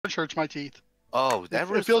orange hurts my teeth. Oh, that It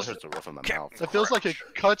really feels- hurts the roof of my mouth. It feels like it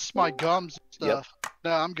cuts my gums and stuff.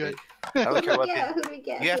 No, I'm good. I don't care what. Yeah, who do we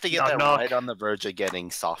get? You have to get Knock, that knock. right on the verge of getting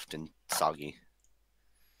soft and soggy.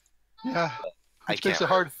 Yeah, I which makes can't. it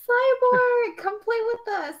hard. Cyborg, come play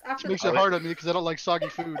with us. Which After makes the it hard on me because I don't like soggy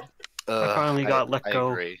food. I finally got let I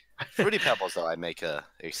go. agree. Fruity Pebbles, though, I make a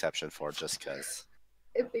exception for just because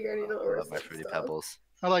I figured I need I to love my Fruity Pebbles.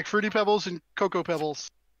 I like Fruity Pebbles and Cocoa Pebbles.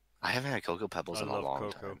 I haven't had Cocoa Pebbles I in a love long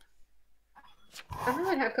cocoa. time. I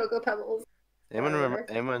haven't had Cocoa Pebbles. Anyone remember?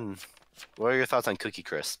 Anyone? What are your thoughts on Cookie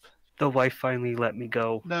Crisp? The wife finally let me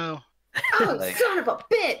go. No. Oh, Like- son of a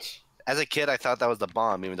bitch! As a kid, I thought that was the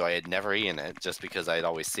bomb, even though I had never eaten it, just because I'd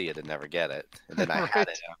always see it and never get it. And then I had Right.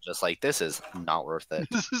 it, and I'm just like, this is not worth it.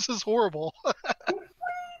 This is horrible.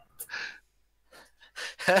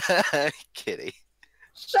 Kitty.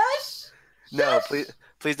 Shush! No, Shush!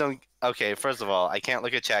 please don't. Okay, first of all, I can't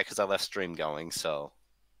look at chat because I left stream going, so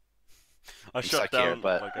I I'm shut stuck here, down.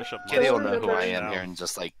 but like, I shut Kitty my will know who I down. am here in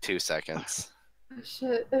just like 2 seconds. Oh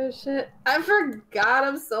shit, oh shit. I forgot,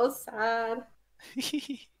 I'm so sad.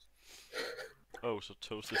 Oh, so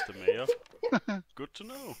Toast is the mayor? Good to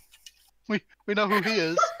know. We know who he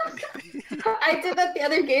is. I did that the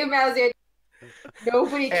other game, Mazzy.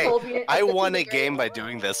 Nobody Hey, told me. I except won for a the game by guy.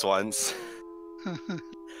 doing this once.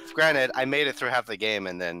 Granted, I made it through half the game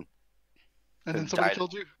and then And then somebody died.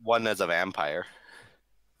 killed you? won as a vampire.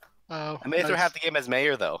 Oh, I made it through nice. half the game as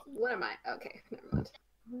mayor, though. What am I? Okay, never mind.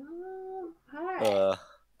 Hi.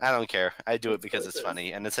 I don't care. I do it because it's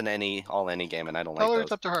funny, and it's an any game, and I don't like Tell her those.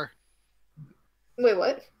 it's up to her. Wait,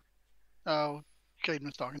 what? Oh,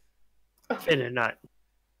 Caden's talking. Finn or not.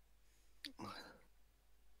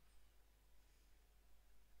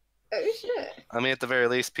 Oh shit. I mean, at the very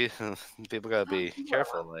least, people gotta be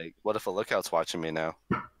careful. Like, what if a lookout's watching me now?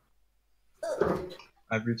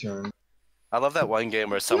 I've returned. I love that one game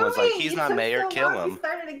where someone's like, "He's not mayor, kill We him."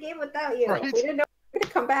 started a game without you. Right. We didn't know we were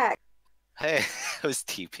gonna come back. Hey, I was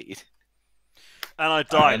TP'd. And I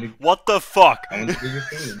died. need- What the fuck? I want to get your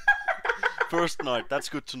food. First night. That's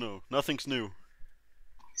good to know. Nothing's new.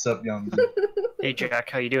 What's up, young? Hey Jack,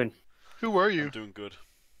 how you doing? Who were I'm you? doing good.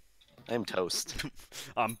 I'm toast.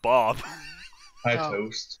 I'm Bob. Hi, Oh.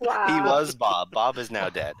 Toast. Wow. He was Bob. Bob is now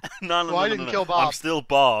dead. No, Well, I didn't kill I'm Bob. still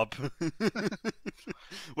Bob. Wait,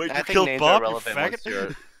 I you think killed names Bob, are you relevant once faggot?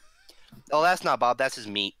 you're. Oh, that's not Bob. That's his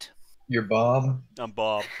meat. You're Bob. I'm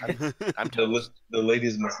Bob. I'm The, the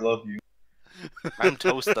ladies must love you. I'm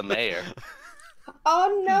Toast the mayor.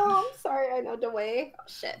 Oh no, I'm sorry, I know the way. Oh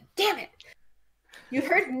shit. Damn it. You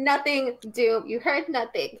heard nothing, Doom. You heard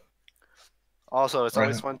nothing. Also, it's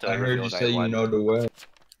always fun to I heard reveal you night say you one. know the way.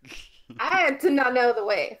 I do not know the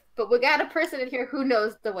way, but we got a person in here who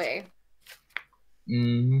knows the way.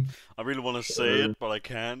 Mm-hmm. I really want to say it, but I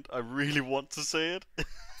can't. I really want to say it.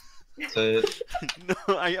 Say it.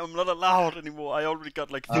 No, I'm not allowed anymore. I already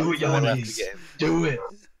got like Do it, 3 left the Yankees. game. Do it.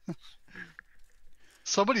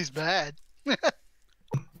 Somebody's bad.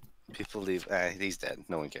 People leave. He's dead.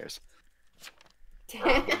 No one cares.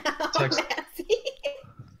 Damn, Text- Nancy.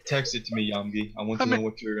 Text it to me, Yamgi. I want to I know mean-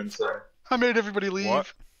 what you're gonna say. I made everybody leave.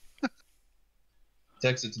 What?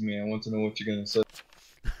 Text it to me. I want to know what you're gonna say.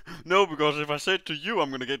 No, because if I say it to you, I'm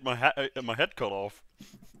gonna get my my head cut off.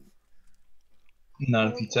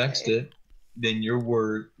 Not if you text Okay. it, then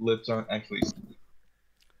your lips aren't actually.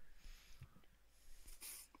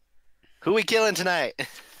 Who we killing tonight?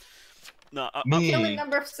 No, Me. Killing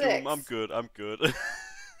number 6. I'm good. I'm good.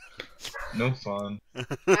 No fun. I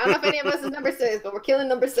don't know if any of us is number 6, but we're killing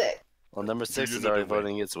number 6. Well, number 6 You is know already the way.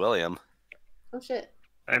 voting against William. Oh shit.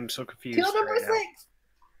 I'm so confused. Kill number right 6.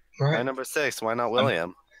 now. Why Right? number 6? Why not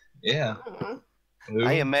William? Yeah. Who?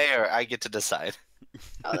 I am mayor. I get to decide.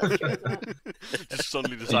 Oh, that's true. Isn't it? Just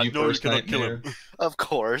suddenly And decide, no, you first cannot kill nightmare. him. Of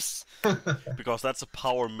course. Because that's a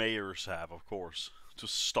power mayors have, of course. To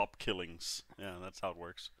stop killings. Yeah, that's how it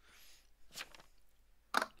works.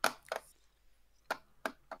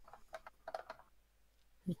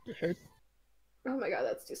 Oh my god,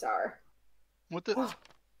 that's too sour. What the?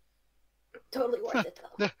 Totally worth it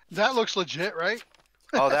though. That looks legit, right?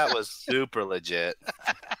 Oh, that was super legit.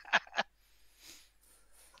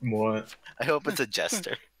 What? I hope it's a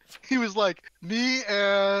jester. He was like, me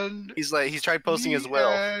and. He's tried posting his me will.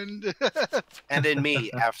 And... And then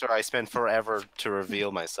me after I spent forever to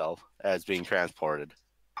reveal myself as being transported.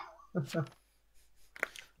 I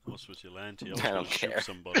was vigilante. I was I gonna don't shoot care.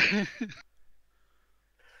 somebody.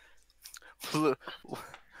 Blue,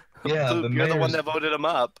 Yeah, Blue, the you're the one mayor's- that voted him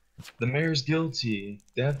up. The mayor's guilty.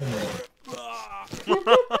 Definitely.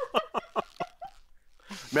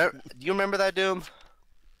 Do you remember that, Doom?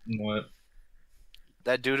 What?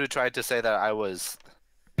 That dude who tried to say that I was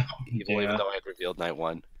evil, even though I had revealed night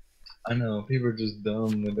 1. I know, people are just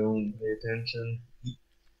dumb. They don't pay attention.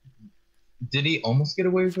 Did he almost get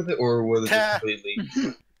away with it, or was it just completely?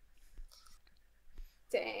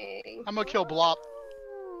 Dang. I'm gonna kill Blop.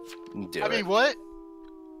 Do I it. mean, what?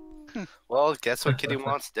 Well, guess what Kitty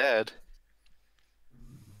wants dead?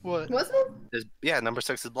 What? Was it? Yeah, number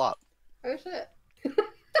 6 is Blop. Oh shit.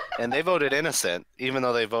 And they voted innocent, even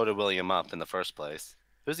though they voted William up in the first place.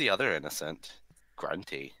 Who's the other innocent?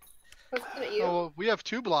 Grunty. Wasn't it you? Oh, we have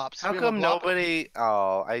 2 Blops. How We have a come Blop- nobody?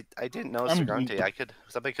 Oh, I didn't notice I'm Grunty.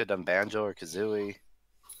 Somebody could have done Banjo or Kazooie,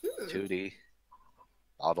 Hmm. Tootie,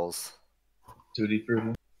 Bottles, 2D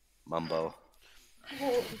fruit. Mumbo.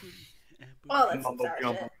 Oh, well, that's some Mumbo sour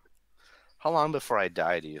jumbo. shit. How long before I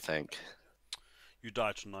die, do you think? You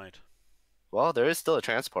die tonight. Well, there is still a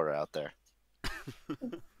transporter out there.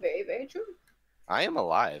 Very, very true. I am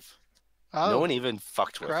alive. Oh, No one even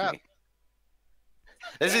fucked with crap. me.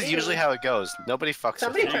 This is usually how it goes. Nobody fucks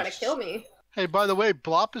Somebody with me. tried to kill me. Hey, by the way,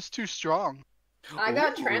 Blop is too strong. I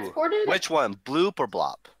got Ooh. transported. Which one? Bloop or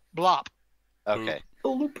Blop? Blop. Okay.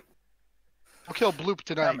 Bloop. I'll kill Bloop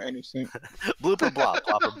tonight. I'm innocent. Bloop or Blop?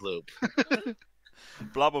 Blop or Bloop?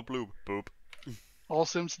 Blah blah bloop boop. All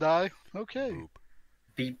Sims die. Okay. Boop.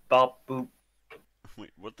 Beep bop boop.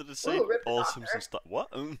 Wait, what did it say? Ooh, rip it All off Simpsons die. What?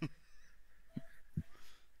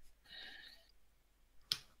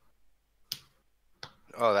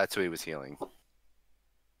 Oh, that's who he was healing. At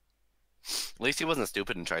least he wasn't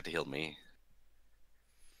stupid and tried to heal me.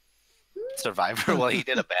 Survivor, well, he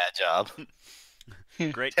did a bad job.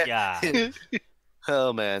 Great guy.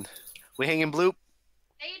 Oh, man. We hanging Bloop?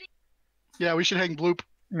 Yeah, we should hang Bloop.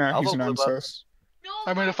 No, I'll he's vote an Bloop up. unsus.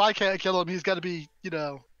 I mean, if I can't kill him, he's got to be,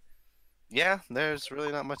 Yeah, there's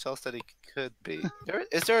really not much else that he could be.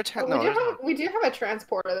 Is there a But no, there's we do have a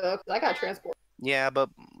transporter though, 'cause I got transport. yeah, but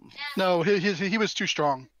No, he was too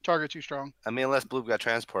strong. Target too strong. I mean, unless Bloop got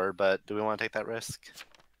transported, but do we want to take that risk?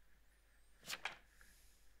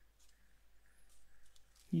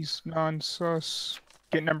 He's non-sus.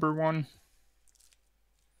 Get number 1.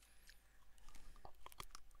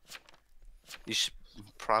 You should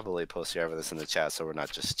probably post your evidence in the chat so we're not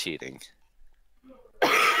just cheating.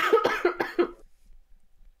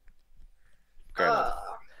 Granted,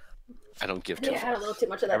 I don't give two Yeah, I had a little too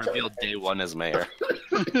much of I that chili. revealed day 1 as mayor.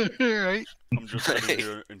 Right? I'm just sitting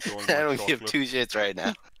here enjoying I my don't give chocolate. 2 shits right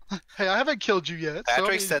now. Hey, I haven't killed you yet. so, I Patrick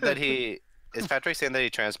mean- said that he... Is Patrick saying that he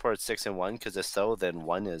transported 6 and 1? Because if so, then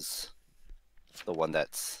 1 is the one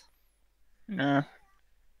that's... Nah.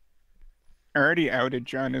 I already outed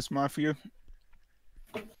John as Mafia.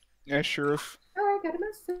 Yeah, Sheriff. Oh, I got a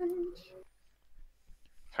message.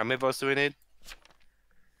 How many votes do we need?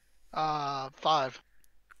 5.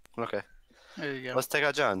 Okay. There you go. Let's take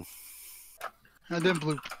out John. And then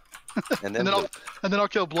Bloop. And And then then I'll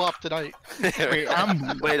kill Blop tonight. Wait,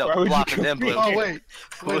 I'm. Wait, no, Why would you Blop kill and then me? Bloop. Oh, wait.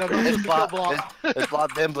 Wait, I'm going It's to kill Blop, Blop. it's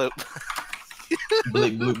Blop, then Bloop.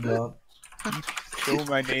 Bleep bloop bloop. Show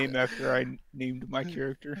my name after I named my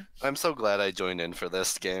character. I'm so glad I joined in for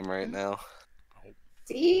this game right now.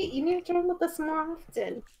 See, you need to join with us more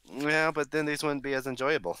often. Yeah, but then these wouldn't be as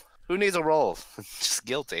enjoyable. Who needs a roll? Just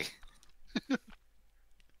guilty.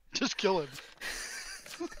 Just kill him.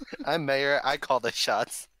 I'm mayor. I call the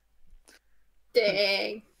shots.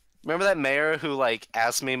 Dang. Remember that mayor who like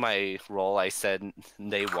asked me my role? I said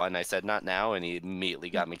day 1. I said not now, and he immediately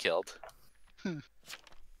got me killed.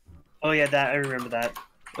 Oh yeah, that I remember that.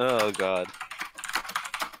 Oh god.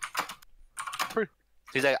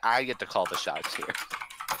 He's like, I get to call the shots here.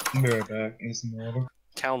 I'll be right back. Need some water.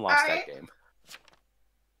 Town lost Alright.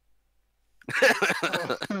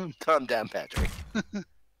 that game. Calm down, Patrick.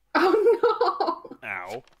 Oh no!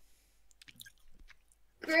 Ow.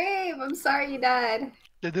 Grave, I'm sorry you died.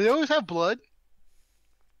 Did they always have blood?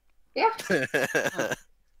 Yeah,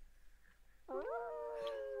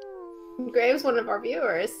 Grave's one of our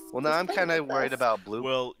viewers. Well, now I'm He's kind playing of with worried us. about Blue.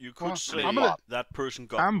 Well, you could Well, say I'm gonna- that person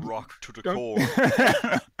got I'm- rocked to the Don't- core.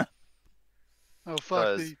 Oh,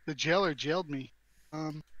 fuck. Cause- The jailer jailed me.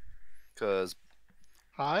 Because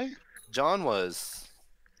Hi? John was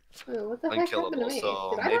Ooh, what the heck happened to unkillable, me?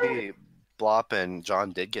 so Did I die? maybe Blop and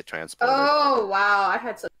John did get transported. Oh wow, I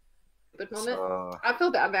had such a good moment. So, I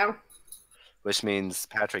feel bad now. which means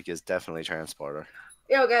Patrick is definitely transporter.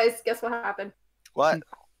 Yo guys, guess what happened? What?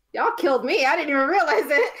 Y'all killed me. I didn't even realize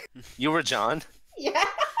it. You were John? Yeah,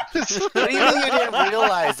 What do you mean you didn't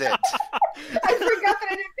realize it? I forgot that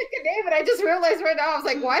I didn't pick a name, and I just realized right now. I was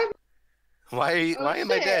like, why? Why? Oh, Why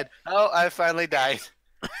am I shit. dead? Oh, I finally died.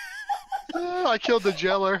 Oh, I killed the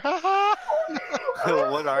jailer. Ha ha!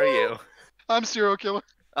 What are you? I'm serial killer.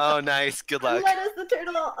 Oh, nice. Good luck. Let us the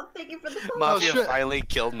turtle. Thank you for the follow. Mafia shit. finally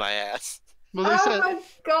killed my ass. Well, they Oh said my the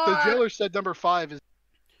god. jailer said number 5 is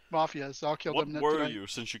Mafia, so I'll kill What them were tonight. you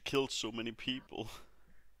since you killed so many people?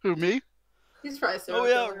 Who, me? He's probably serial Oh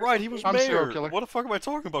yeah, killer or right. He was something. I'm serial mayor. killer. What the fuck am I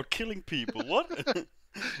talking about? Killing people? What?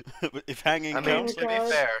 If hanging I mean, counts. to be God.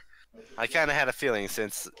 fair, I kind of had a feeling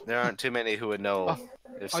since there aren't too many who would know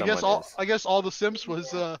if I someone guess all is. I guess all the Sims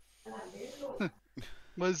was the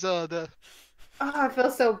Oh, I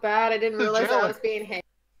feel so bad. I didn't The realize I jailer. was being hanged.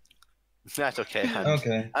 That's okay, hon.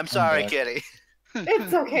 Okay. I'm sorry, back. Kitty.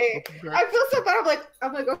 It's okay. I feel so bad.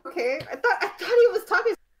 I'm like, okay. I thought he was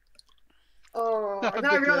talking. Oh, and then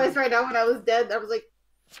I Big realized right now when I was dead, I was like,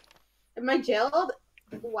 am I jailed?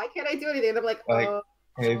 Why can't I do anything? And I'm like, Like- oh.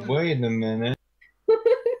 Hey, wait a minute.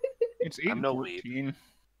 It's I'm no weeb. 8:14.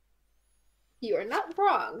 You are not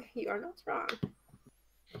wrong. You are not wrong.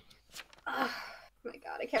 Oh my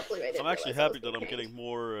god, I can't believe I didn't I'm actually realize I was happy that being I'm hanged. getting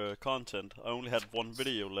more content. I only had one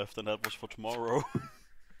video left, and that was for tomorrow.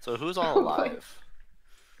 So who's all alive?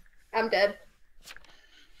 I'm dead.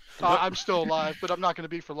 I'm still alive, but I'm not going to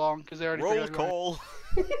be for long because they already Roll figured out who I am. call.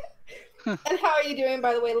 And how are you doing,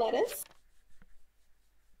 by the way, Lettuce?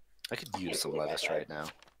 I could use some lettuce right now.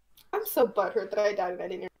 I'm so butthurt that I died and I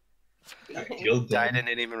didn't I even killed I them.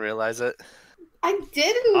 didn't even realize it. I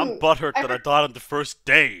didn't. I'm butthurt that I died on the first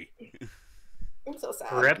day. I'm so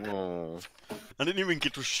sad. Rip. Oh, I didn't even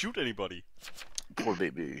get to shoot anybody. poor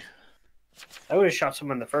baby. I would have shot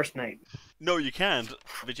someone the first night. No, you can't.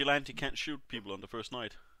 Vigilante can't shoot people on the first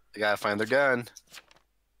night. They gotta find their gun.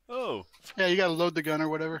 Oh, Yeah, you got to load the gun or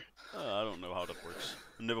whatever. I don't know how that works.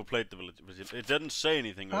 I never played the village. It didn't say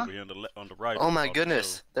anything Huh? over here on the right. Oh my about it, goodness,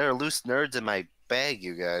 so- there are loose nerds in my bag,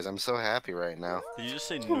 you guys. I'm so happy right now. Did you just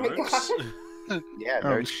say Oh my nerds? Yeah, Oh,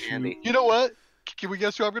 nerds shoot. candy. You know what? Can we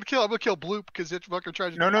guess who I'm going to kill? I'm going to kill Bloop because it's fucking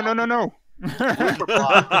trying to. No.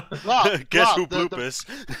 Blop, Guess Blop, who the- Bloop the- is?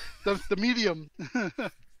 The medium.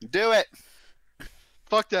 Do it!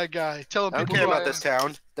 Fuck that guy. Tell him I don't people care who about I this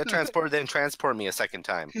town. That transporter didn't transport me a second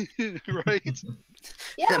time. am. Right?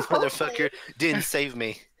 Yeah, That hopefully. motherfucker didn't save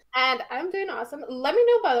me. And I'm doing awesome. Let me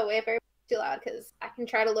know, by the way, if everybody's too loud, because I can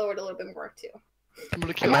try to lower it a little bit more, too. I'm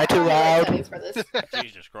going to kill Am I him. too don't know what loud? settings for this.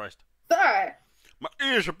 Jesus Christ. Sorry. My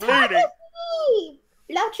ears are bleeding.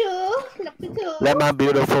 Love you. Love you too. Let my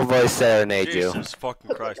beautiful voice serenade you. Jesus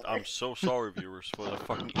fucking Christ. I'm so sorry, viewers, for the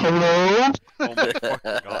fucking. Hello? Oh my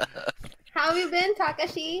fucking god. How have you been,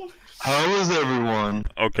 Takashi? How is everyone?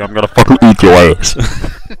 Okay, I'm gonna fucking eat your ass.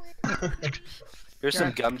 Here's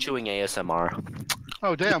some gum chewing ASMR.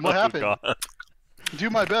 Oh, damn. What happened? God. Do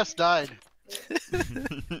my best died.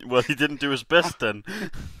 Well, he didn't do his best then.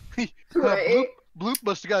 Right. Bloop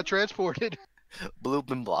must have got transported.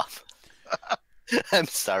 Bloop and Blop. I'm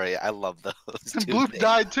sorry, I love those. And two Bloop names.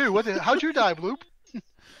 died too. How'd you die, Bloop? The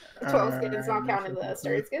 12 skins not counting the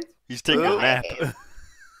sturdy skins. He's taking a Ooh. nap.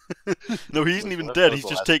 No, he isn't even dead. He's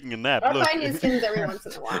just taking a nap. I'll Look. find new skins every once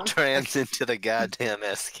in a while. Trans into the goddamn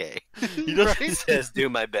SK. He doesn't. He says, do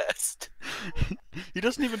my best. He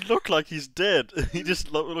doesn't even look like he's dead. He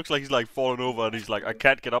just looks like he's like fallen over, and he's like, I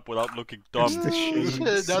can't get up without looking dumb. The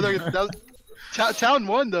shades. Town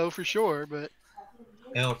won though for sure, but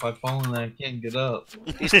Hell, if I fall and I can't get up.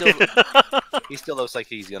 He still looks like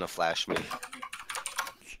he's gonna flash me.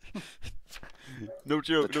 No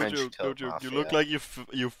joke, The no trench joke, no coat joke. You mafia. look like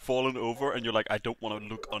you've fallen over, and you're like, I don't want to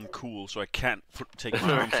look uncool, so I can't take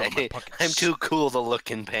my arms out of my Right. pockets. I'm too cool to look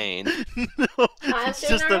in pain. No, I'm it's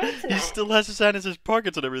doing just that alright he tonight. still has his hand in his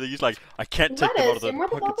pockets and everything. He's like, I can't take them out of Lettuce, you're the more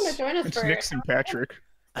than welcome to pockets. join us It's for Nixon Patrick.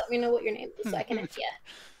 Let me know what your name is so I can ask you.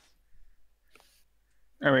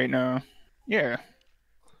 Oh wait, no. Yeah.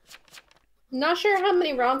 Not sure how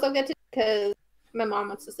many rounds I'll get to because my mom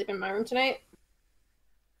wants to sleep in my room tonight.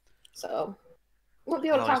 So, won't be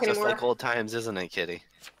able to Oh, talk it's just anymore. like old times, isn't it, Kitty?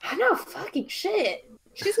 I know, fucking shit.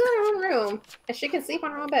 She's got her own room and she can sleep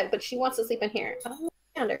on her own bed, but she wants to sleep in here. I don't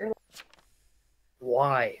understand her.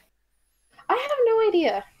 Why? I have no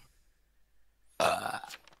idea.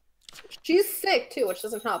 She's sick too, which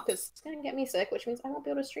doesn't help because it's gonna get me sick, which means I won't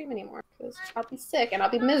be able to stream anymore because I'll be sick and I'll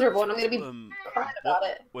be miserable and I'm gonna be crying about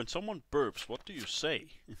it. When someone burps, what do you say?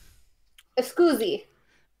 Excuse.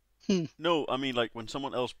 No, I mean like when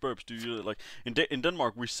someone else burps, do you like in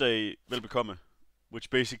Denmark we say "velbekomme," which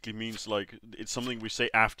basically means like it's something we say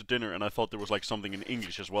after dinner, and I thought there was like something in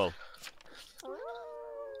English as well.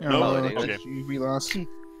 No? Oh, Okay. We lost.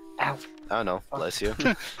 I don't know. Bless you.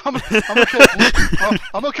 I'm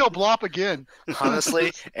gonna kill Blop again.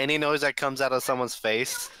 Honestly, any noise that comes out of someone's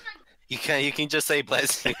face, you can just say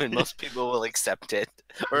bless you, and most people will accept it,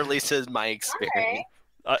 or at least is my experience.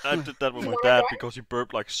 I did that with my You wanna dad join? because he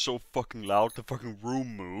burped like so fucking loud the fucking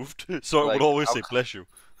room moved. So I Like, would always I'll- say bless you.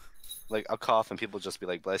 Like, I'll cough and people just be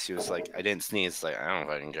like, bless you. It's like, I didn't sneeze. It's like, I don't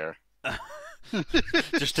fucking care.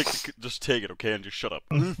 just take it, okay, and just shut up.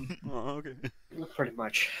 Oh, okay. Pretty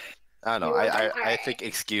much. I don't know. You I are- think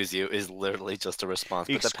excuse you is literally just a response,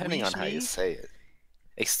 but depending on Excuse how you me? say it.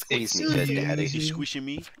 Excuse me, Excuse good me. daddy. Excusez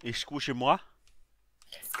me, excusez-moi.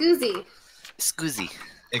 Scoozy. Excusey.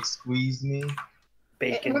 Squeeze me.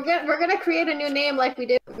 Bacon. We're gonna create a new name like we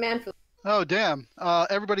did with Manfood. Oh damn!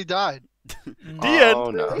 Everybody died. The end.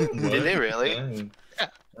 Oh no. Did they really? Dang.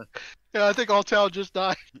 Yeah, I think all town just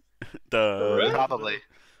died. Really? Probably.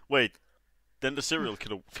 Wait, then the serial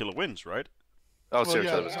killer wins, right? Oh, Well, serial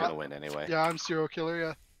yeah, killer was gonna win anyway. Yeah, I'm serial killer.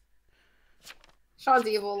 Yeah. Sean's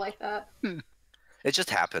evil like that. It just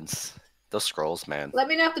happens. Those scrolls, man. Let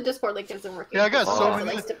me know if the Discord link isn't working. Yeah, I got so It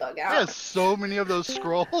many- likes to bug I got out. so many of those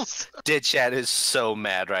scrolls, Dead Chat is so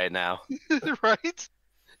mad right now. right?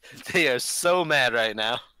 They are so mad right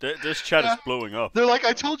now. This chat is blowing up. They're like,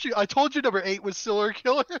 I told you number 8 was serial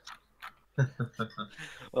killer.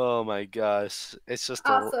 Oh my gosh. It's just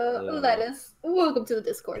Also, lettuce. Welcome to the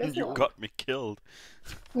Discord as You well. got me killed.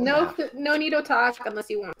 No need to talk unless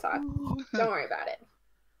you want to talk. Don't worry about it.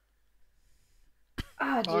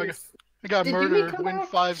 Ah, Oh, I jeez. I got Did Jimmy murdered. come Win back?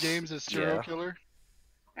 5 games as serial Yeah. killer.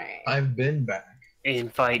 Alright. I've been back.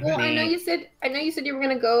 Invite Well, I know me. you said you were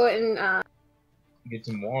gonna go and Get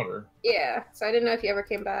some water. yeah. So I didn't know if you ever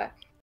came back.